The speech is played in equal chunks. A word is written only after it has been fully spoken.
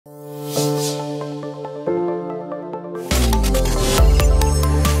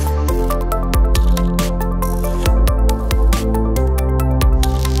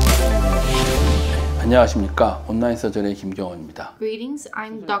안녕하십니까. 온라인 서전의 김경원입니다. Greetings,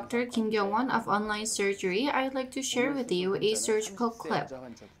 I'm Dr. Kim Kyung-won of Online Surgery. I'd like to share with you a surgical clip.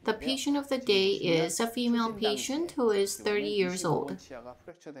 The patient of the day is a female patient who is 30 years old.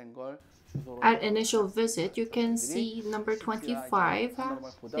 At initial visit, you can see number 25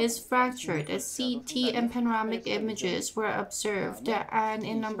 is fractured. A CT and panoramic images were observed, and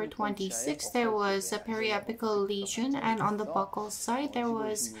in number 26 there was a periapical lesion, and on the buccal side there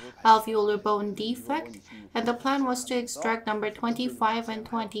was alveolar bone defect, and the plan was to extract number 25 and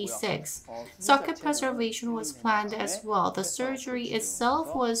 26. Socket preservation was planned as well. The surgery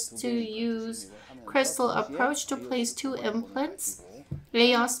itself was to use crystal approach to place 2 implants.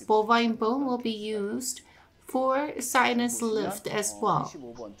 A-Oss bovine bone will be used for sinus lift as well.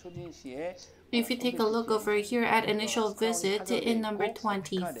 If you take a look over here at initial visit in number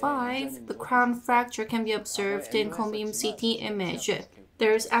 25, the crown fracture can be observed in cone beam CT image.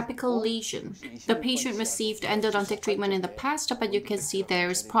 There's apical lesion. The patient received endodontic treatment in the past, but you can see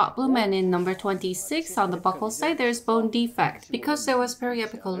there's problem, and in number 26 on the buccal side there's bone defect. Because there was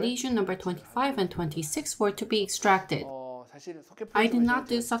periapical lesion, number 25 and 26 were to be extracted. I did not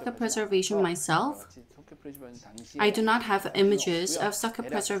do socket preservation myself. I do not have images of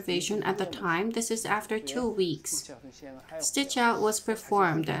socket preservation at the time. This is after 2 weeks. Stitch out was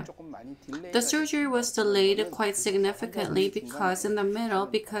performed. The surgery was delayed quite significantly because in the middle,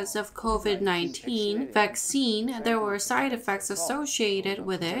 because of COVID-19 vaccine, there were side effects associated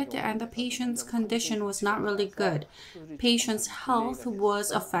with it, and the patient's condition was not really good. Patient's health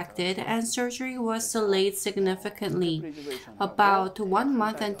was affected and surgery was delayed significantly. About 1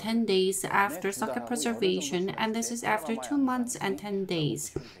 month and 10 days after socket preservation, and this is after 2 months and 10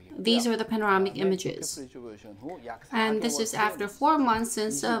 days. These are the panoramic images. And this is after 4 months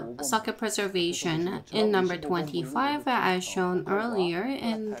since socket preservation. In number 25, as shown earlier,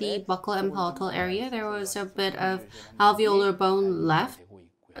 in the buccal and palatal area, there was a bit of alveolar bone left.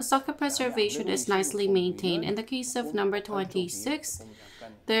 Socket preservation is nicely maintained. In the case of number 26,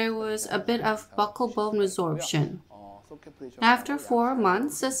 there was a bit of buccal bone resorption. After 4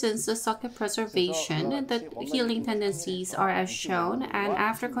 months since the socket preservation, the healing tendencies are as shown, and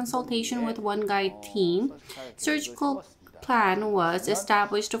after consultation with OneGuide team, surgical plan was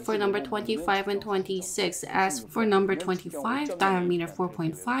established for number 25 and 26. As for number 25, diameter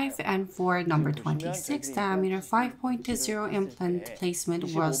 4.5, and for number 26, diameter 5.0 implant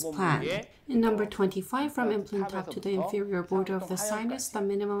placement was planned. In number 25, from implant top to the inferior border of the sinus, the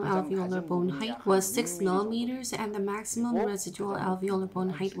minimum alveolar bone height was 6 mm and the maximum residual alveolar bone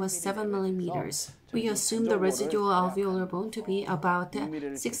height was 7 mm. We assume the residual alveolar bone to be about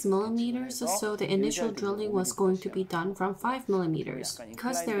 6 mm, so the initial drilling was going to be done from 5 mm.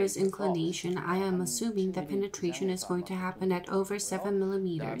 Because there is inclination, I am assuming the penetration is going to happen at over 7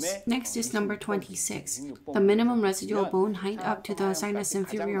 mm. Next is number 26. The minimum residual bone height up to the sinus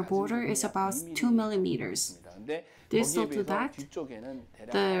inferior border is about 2 mm. Distal to that,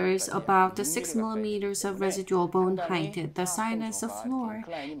 there is about 6 mm of residual bone height. The sinus floor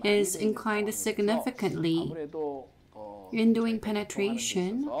is inclined significantly. In doing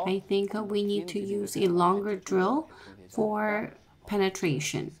penetration, I think we need to use a longer drill for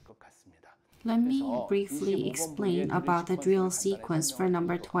penetration. Let me briefly explain about the drill sequence for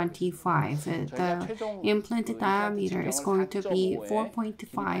number 25. The implant diameter is going to be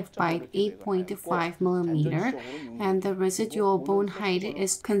 4.5 by 8.5 mm, and the residual bone height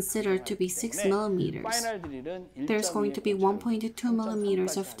is considered to be 6 mm. There's going to be 1.2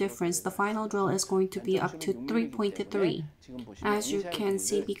 mm of difference. The final drill is going to be up to 3.3. As you can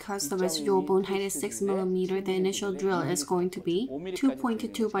see, because the residual bone height is 6 mm, the initial drill is going to be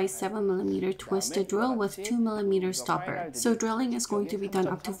 2.2 by 7 mm twisted drill with 2 mm stopper. So drilling is going to be done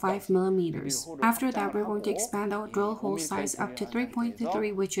up to 5 mm. After that, we're going to expand our drill hole size up to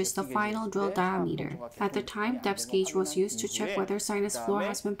 3.3, which is the final drill diameter. At the time, depth gauge was used to check whether sinus floor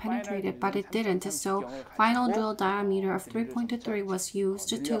has been penetrated, but it didn't, so final drill diameter of 3.3 was used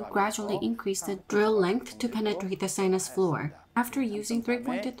to gradually increase the drill length to penetrate the sinus floor. After using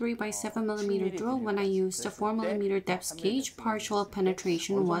 3.3 by 7 mm drill, when I used a 4 mm depth gauge, partial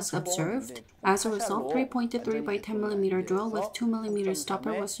penetration was observed. As a result, 3.3 by 10 mm drill with 2 mm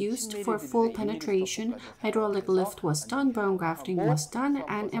stopper was used for full penetration. Hydraulic lift was done, bone grafting was done,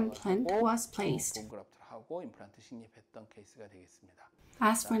 and implant was placed.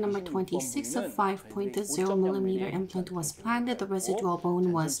 As for number 26, a 5.0 mm implant was planned. The residual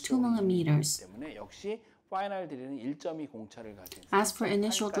bone was 2 mm. As for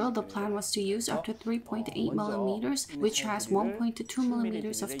initial drill, the plan was to use up to 3.8 mm, which has 1.2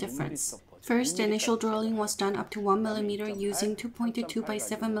 mm of difference. First, initial drilling was done up to 1 mm using 2.2 by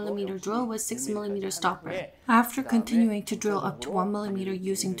 7 mm drill with 6 mm stopper. After continuing to drill up to 1 mm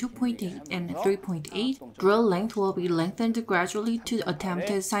using 2.8 and 3.8, drill length will be lengthened gradually to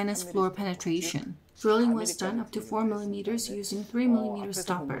attempt sinus floor penetration. Drilling was done up to 4 mm using 3 mm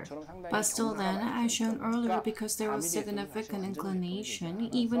stopper. But still then, as shown earlier, because there was significant inclination,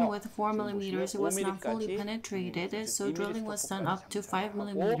 even with 4 mm it was not fully penetrated, so drilling was done up to 5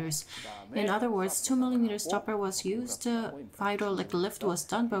 mm. In other words, 2 mm stopper was used, hydraulic lift was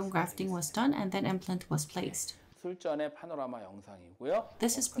done, bone grafting was done, and then implant was placed.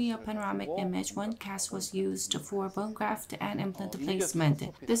 This is pre-panoramic image. OneCAS was used for bone graft and implant placement.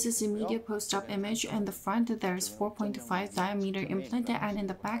 This is immediate post-op image. In the front, there is 4.5 diameter implant, and in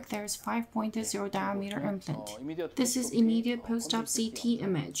the back, there is 5.0 diameter implant. This is immediate post-op CT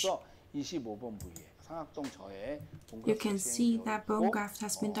image. You can see that bone graft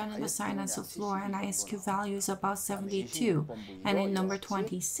has been done in the sinus floor and ISQ value is about 72. And in number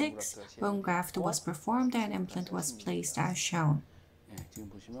 26, bone graft was performed and implant was placed as shown.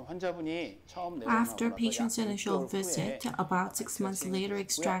 After patient's initial visit, about 6 months later,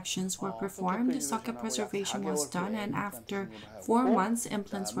 extractions were performed, socket preservation was done, and after 4 months,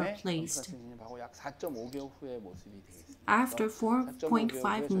 implants were placed. After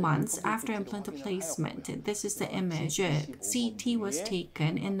 4.5 months after implant placement, this is the image. CT was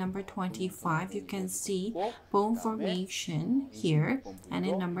taken in number 25. You can see bone formation here, and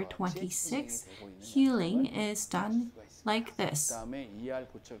in number 26, healing is done like this. ER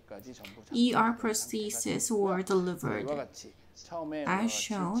prostheses were delivered. As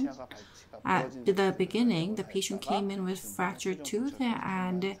shown, at the beginning, the patient came in with fractured tooth,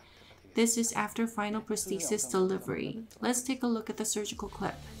 and this is after final prosthesis delivery. Let's take a look at the surgical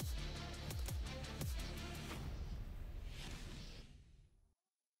clip.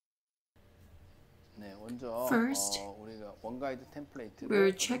 First,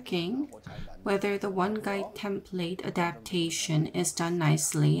 we're checking whether the OneGuide template adaptation is done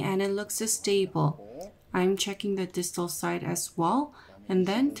nicely and it looks stable. I'm checking the distal side as well, and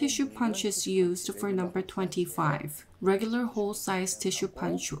then tissue punch is used for number 25. Regular hole size tissue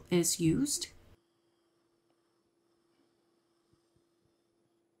punch is used.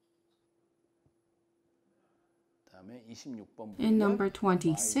 In number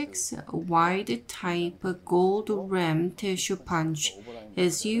 26, wide type gold rim tissue punch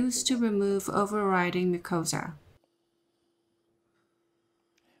is used to remove overriding mucosa.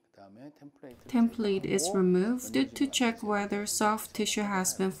 Template is removed to check whether soft tissue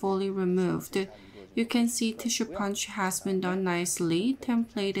has been fully removed. You can see tissue punch has been done nicely.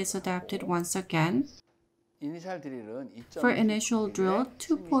 Template is adapted once again. For initial drill,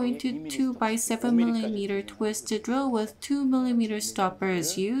 2.2 by 7 mm twist drill with 2 mm stopper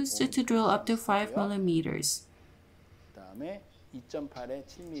is used to drill up to 5 mm.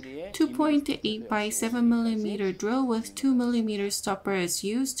 2.8 by 7 mm drill with 2 mm stopper is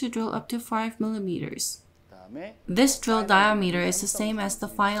used to drill up to 5 mm. This drill diameter is the same as the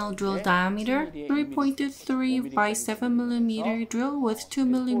final drill diameter. 3.3 by 7 mm drill with 2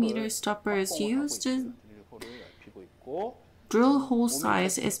 mm stopper is used. Drill hole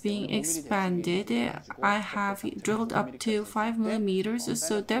size is being expanded. I have drilled up to 5 mm,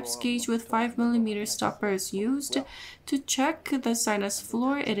 so depth gauge with 5 mm stopper is used to check the sinus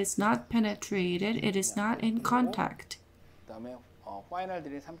floor. It is not penetrated. It is not in contact.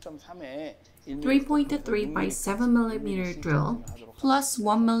 3.3 by 7 mm drill plus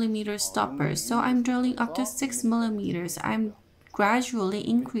 1 mm stopper. So I'm drilling up to 6 mm. I'm gradually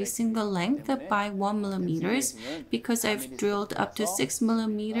increasing the length by 1 mm because I've drilled up to 6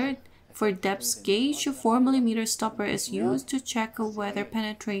 mm. For depth gauge, 4 mm stopper is used to check whether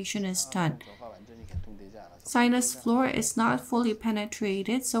penetration is done. Sinus floor is not fully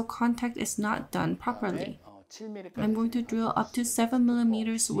penetrated, so contact is not done properly. I'm going to drill up to 7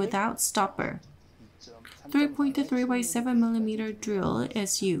 mm without stopper. 3.3 by 7 mm drill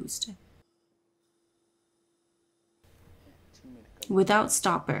is used without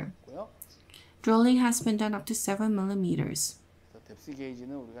stopper. Drilling has been done up to 7 mm.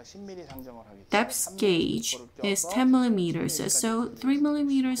 Depth gauge is 10 mm, so 3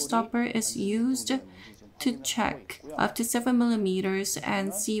 mm stopper is used to check up to 7 mm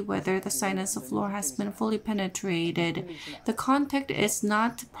and see whether the sinus floor has been fully penetrated. The contact is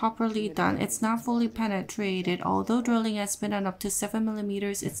not properly done. It's not fully penetrated. Although drilling has been done up to 7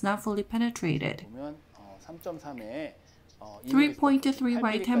 mm, it's not fully penetrated. 3.3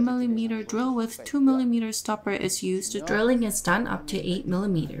 by 10 mm drill with 2 mm stopper is used. Drilling is done up to 8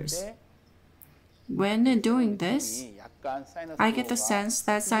 mm. When doing this, I get the sense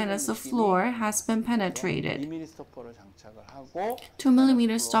that sinus floor has been penetrated.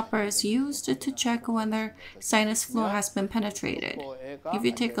 2mm stopper is used to check whether sinus floor has been penetrated. If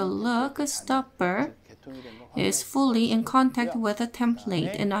you take a look, a stopper is fully in contact with the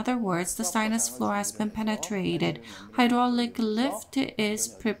template. In other words, the sinus floor has been penetrated. Hydraulic lift is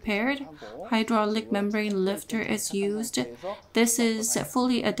prepared. Hydraulic membrane lifter is used. This is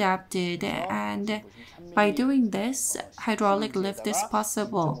fully adapted, and by doing this, hydraulic lift is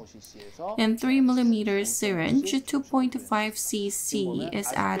possible. In 3mm syringe, 2.5 cc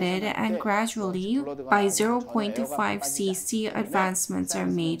is added, and gradually, by 0.5 cc, advancements are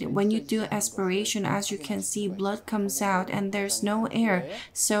made. When you do aspiration, as you can see, blood comes out and there's no air,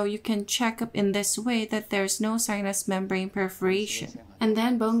 so you can check up in this way that there's no sinus membrane perforation. And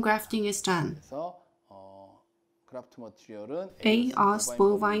then bone grafting is done. A-Oss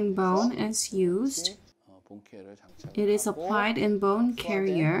bovine bone is used. It is applied in bone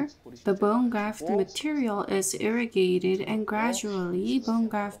carrier. The bone graft material is irrigated and gradually bone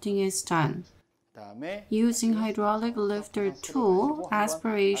grafting is done. Using hydraulic lifter tool,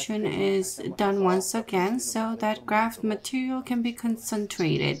 aspiration is done once again so that graft material can be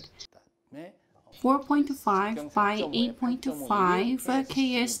concentrated. 4.5 by 8.5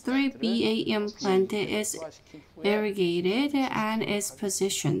 KS3BA implant is irrigated and is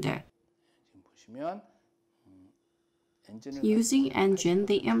positioned. Using engine,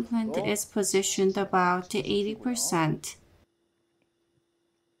 the implant is positioned about 80%.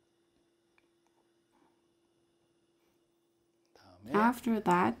 After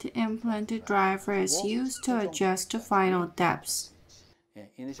that, implant driver is used to adjust to final depths.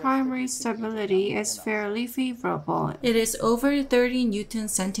 Primary stability is fairly favorable. It is over 30 Newton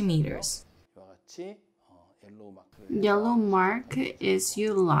centimeters. Yellow mark is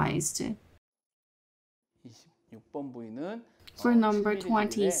utilized. For number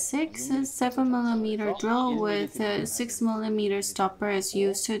 26, 7mm drill with 6mm stopper is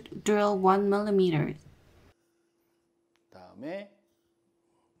used to drill 1mm.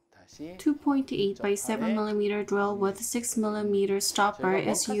 2.8 by 7mm drill with 6mm stopper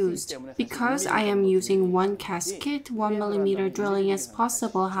is used. Because I am using OneCAS KIT, 1mm drilling is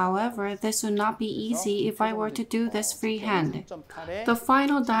possible. However, this would not be easy if I were to do this freehand. The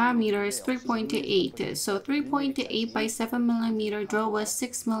final diameter is 3.8, so 3.8 by 7mm drill with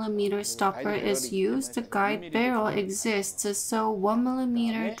 6mm stopper is used. The guide barrel exists, so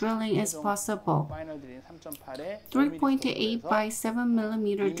 1mm drilling is possible. 3.8 by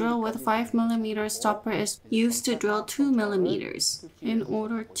 7mm drill with 5mm stopper is used to drill 2mm. In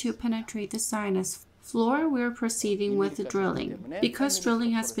order to penetrate the sinus floor, we are proceeding with drilling. Because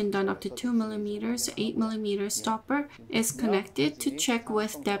drilling has been done up to 2mm, 8mm stopper is connected to check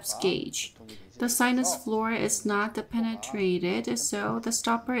with depth gauge. The sinus floor is not penetrated, so the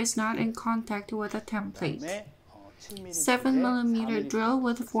stopper is not in contact with the template. 7mm drill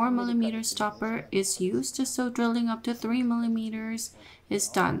with 4mm stopper is used, so drilling up to 3mm is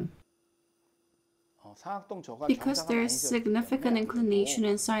done. Because there is significant inclination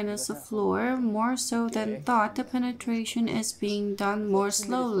in sinus floor, more so than thought, the penetration is being done more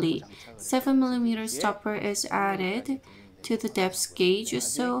slowly. 7mm stopper is added to the depth gauge,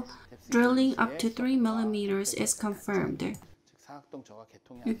 so drilling up to 3mm is confirmed.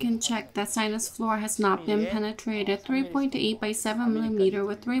 You can check that sinus floor has not been penetrated. 3.8 by 7mm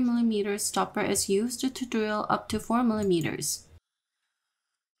with 3mm stopper is used to drill up to 4mm.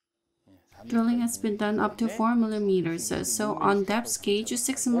 Drilling has been done up to 4mm, so on depth gauge,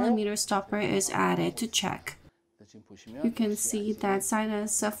 6mm stopper is added to check. You can see that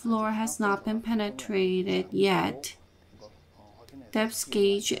sinus floor has not been penetrated yet. Depth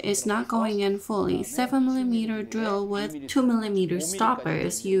gauge is not going in fully. 7mm drill with 2mm stopper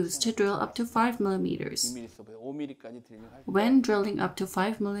is used to drill up to 5mm. When drilling up to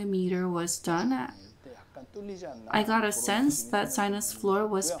 5mm was done, I got a sense that sinus floor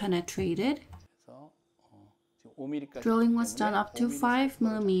was penetrated. Drilling was done up to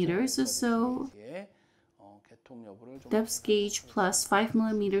 5mm, so depth gauge plus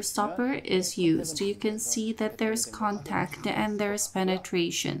 5mm stopper is used. You can see that there's contact and there's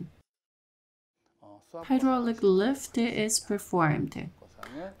penetration. Hydraulic lift is performed.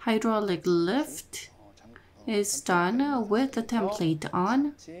 Hydraulic lift is done with the template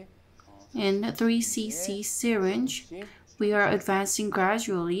on. In 3cc syringe, we are advancing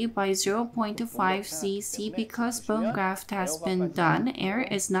gradually by 0.5 cc because bone graft has been done. Air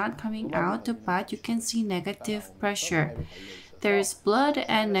is not coming out, but you can see negative pressure. There's blood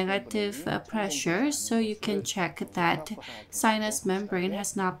and negative pressure, so you can check that sinus membrane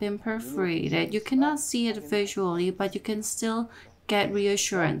has not been perforated. You cannot see it visually, but you can still get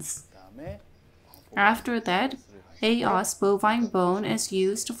reassurance. After that, A-Oss bovine bone is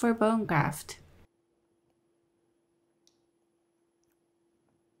used for bone graft.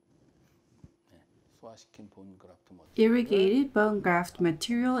 Irrigated bone graft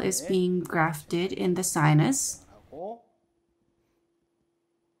material is being grafted in the sinus.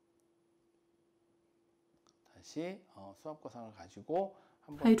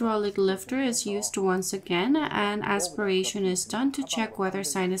 Hydraulic lifter is used once again, and aspiration is done to check whether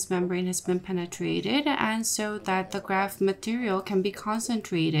sinus membrane has been penetrated and so that the graft material can be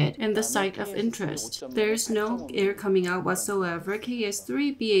concentrated in the site of interest. There's no air coming out whatsoever.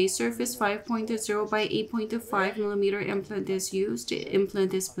 KS3 BA surface 5.0 by 8.5 mm implant is used.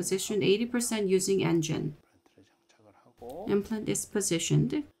 Implant is positioned 80% using engine. Implant is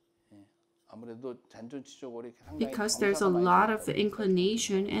positioned. Because there's a lot of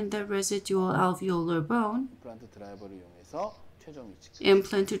inclination in the residual alveolar bone,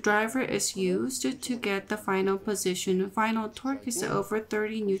 implant driver is used to get the final position. Final torque is over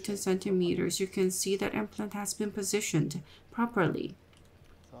 30 Newton centimeters. You can see that implant has been positioned properly.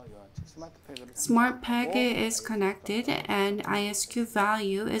 Smart peg is connected and ISQ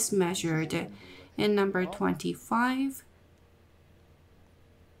value is measured. In number 25,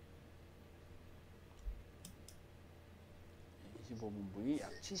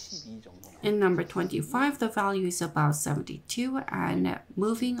 in number 25, the value is about 72, and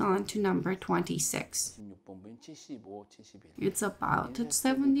moving on to number 26. It's about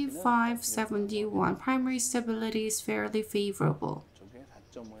 75, 71. Primary stability is fairly favorable.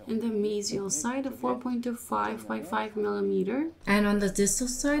 In the mesial side, 4.25 by 5 mm, and on the distal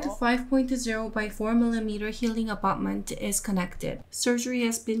side, 5.0 by 4 mm healing abutment is connected. Surgery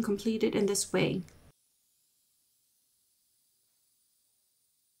has been completed in this way.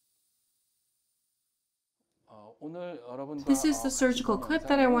 This is the surgical clip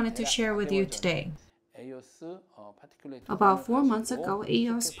that I wanted to share with you today. About 4 months ago,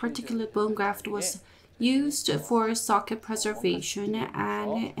 A-Oss particulate bone graft was used for socket preservation,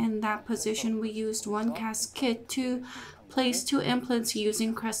 and in that position we used OneCAS KIT to place 2 implants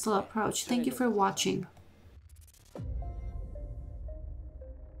using Crestal approach. Thank you for watching.